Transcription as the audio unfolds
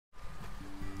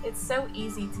It's so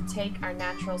easy to take our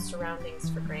natural surroundings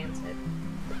for granted.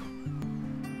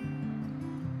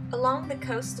 Along the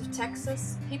coast of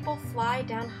Texas, people fly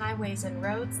down highways and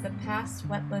roads that pass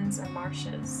wetlands and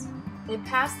marshes. They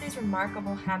pass these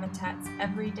remarkable habitats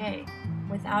every day,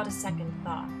 without a second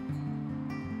thought.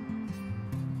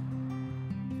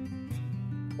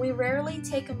 We rarely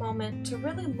take a moment to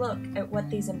really look at what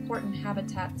these important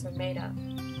habitats are made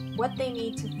of, what they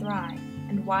need to thrive,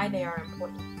 and why they are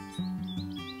important.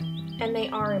 And they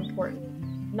are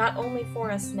important, not only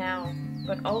for us now,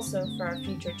 but also for our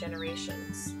future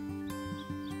generations.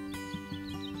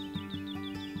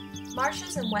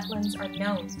 Marshes and wetlands are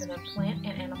known for their plant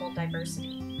and animal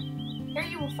diversity. Here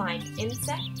you will find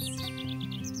insects,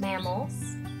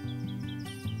 mammals,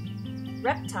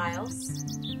 reptiles,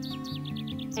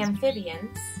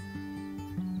 amphibians,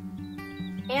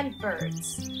 and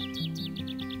birds.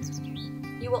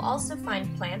 You will also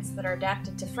find plants that are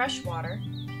adapted to fresh water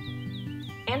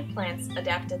and plants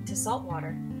adapted to salt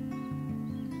water.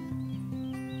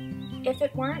 If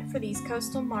it weren't for these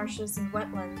coastal marshes and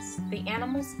wetlands, the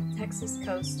animals of the Texas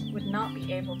coast would not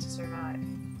be able to survive.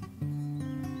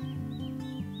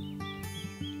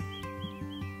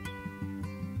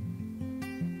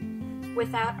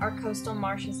 Without our coastal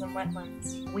marshes and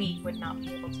wetlands, we would not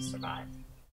be able to survive.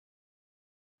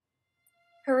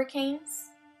 Hurricanes,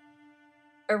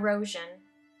 erosion,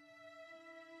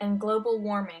 and global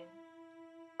warming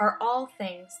are all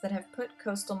things that have put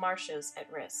coastal marshes at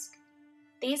risk.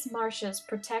 These marshes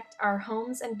protect our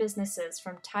homes and businesses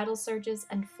from tidal surges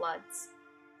and floods.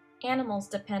 Animals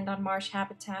depend on marsh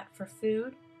habitat for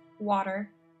food,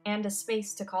 water, and a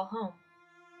space to call home.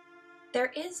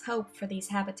 There is hope for these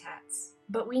habitats,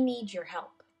 but we need your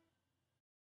help.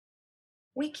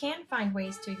 We can find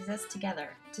ways to exist together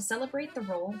to celebrate the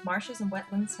role marshes and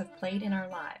wetlands have played in our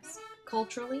lives,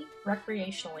 culturally,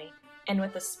 recreationally, and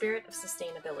with a spirit of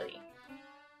sustainability.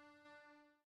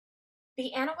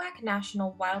 The Anahuac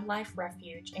National Wildlife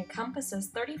Refuge encompasses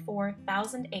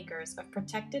 34,000 acres of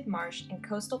protected marsh and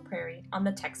coastal prairie on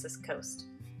the Texas coast.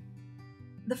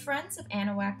 The Friends of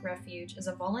Anahuac Refuge is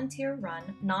a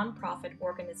volunteer-run, nonprofit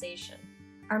organization.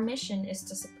 Our mission is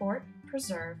to support,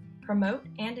 preserve, promote,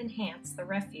 and enhance the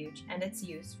refuge and its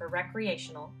use for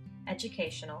recreational,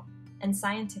 educational, and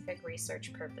scientific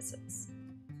research purposes.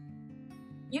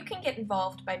 You can get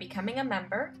involved by becoming a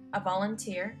member, a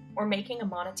volunteer, or making a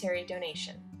monetary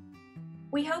donation.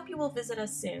 We hope you will visit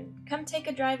us soon. Come take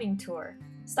a driving tour,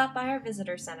 stop by our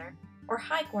visitor center, or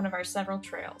hike one of our several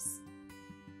trails.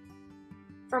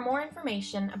 For more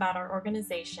information about our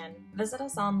organization, visit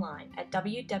us online at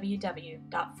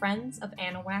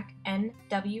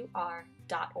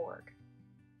www.friendsofanahuacnwr.org.